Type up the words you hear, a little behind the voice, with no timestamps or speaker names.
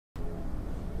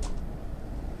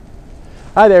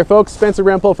Hi there folks, Spencer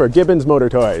Remple for Gibbons Motor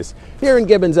Toys, here in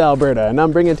Gibbons, Alberta, and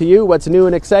I'm bringing to you what's new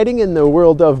and exciting in the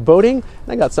world of boating.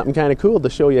 I got something kind of cool to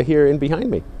show you here in behind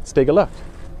me. Let's take a look.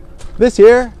 This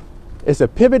here is a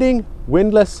pivoting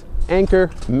windlass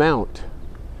anchor mount.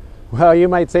 Well, you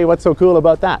might say, what's so cool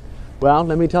about that? Well,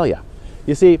 let me tell you.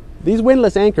 You see, these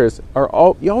windlass anchors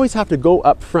you always have to go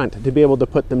up front to be able to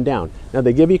put them down. Now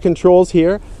they give you controls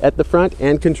here at the front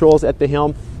and controls at the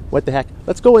helm. What the heck?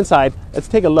 Let's go inside, let's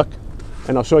take a look,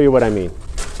 and I'll show you what I mean.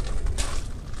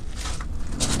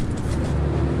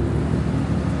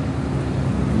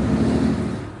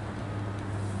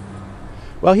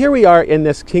 Well, here we are in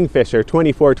this Kingfisher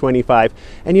 2425,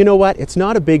 and you know what? It's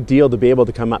not a big deal to be able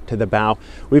to come up to the bow.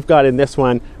 We've got in this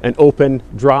one an open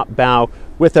drop bow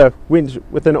with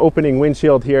an opening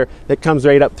windshield here that comes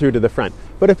right up through to the front.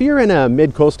 But if you're in a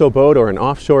mid-coastal boat or an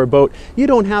offshore boat, you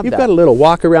don't have that. You've got a little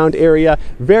walk-around area,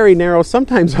 very narrow,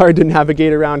 sometimes hard to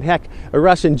navigate around. Heck, a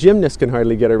Russian gymnast can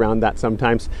hardly get around that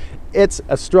sometimes. It's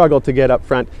a struggle to get up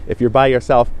front. If you're by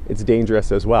yourself, it's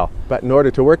dangerous as well. But in order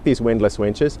to work these windlass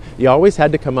winches, you always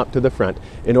had to come up to the front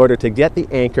in order to get the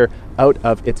anchor out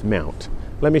of its mount.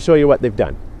 Let me show you what they've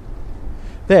done.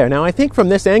 There, now I think from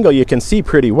this angle you can see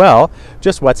pretty well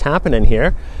just what's happening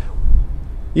here.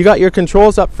 You got your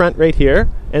controls up front right here,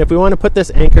 and if we want to put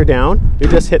this anchor down, you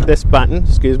just hit this button,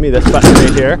 this button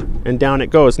right here, and down it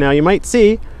goes. Now you might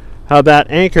see how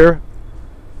that anchor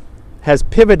has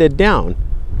pivoted down.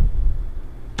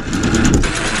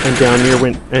 And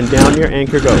down your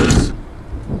anchor goes.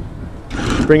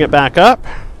 Bring it back up.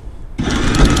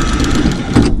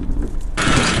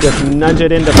 Just nudge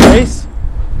it into place.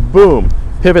 Boom.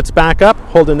 Pivots back up,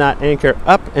 holding that anchor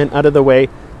up and out of the way.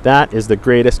 That is the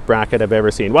greatest bracket I've ever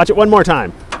seen. Watch it one more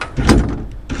time.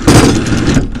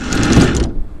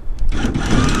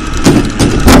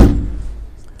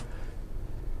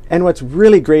 And what's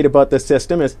really great about this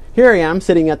system is here I am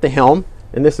sitting at the helm,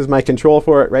 and this is my control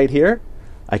for it right here.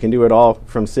 I can do it all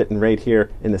from sitting right here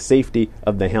in the safety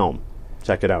of the helm.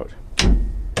 Check it out.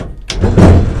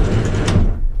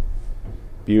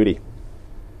 Beauty.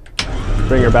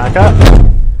 Bring her back up.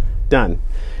 Done.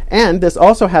 And this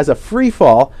also has a free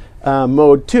fall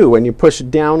mode too. When you push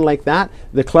down like that,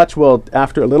 the clutch will,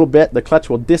 after a little bit, the clutch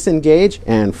will disengage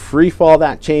and free fall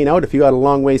that chain out. If you got a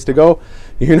long ways to go,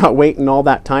 you're not waiting all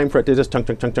that time for it to just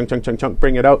chunk,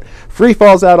 bring it out. Free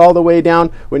falls out all the way down.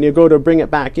 When you go to bring it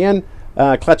back in,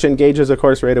 clutch engages, of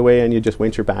course, right away, and you just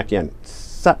winch her back in.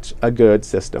 Such a good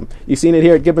system. You've seen it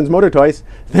here at Gibbons Motor Toys.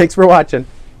 Thanks for watching.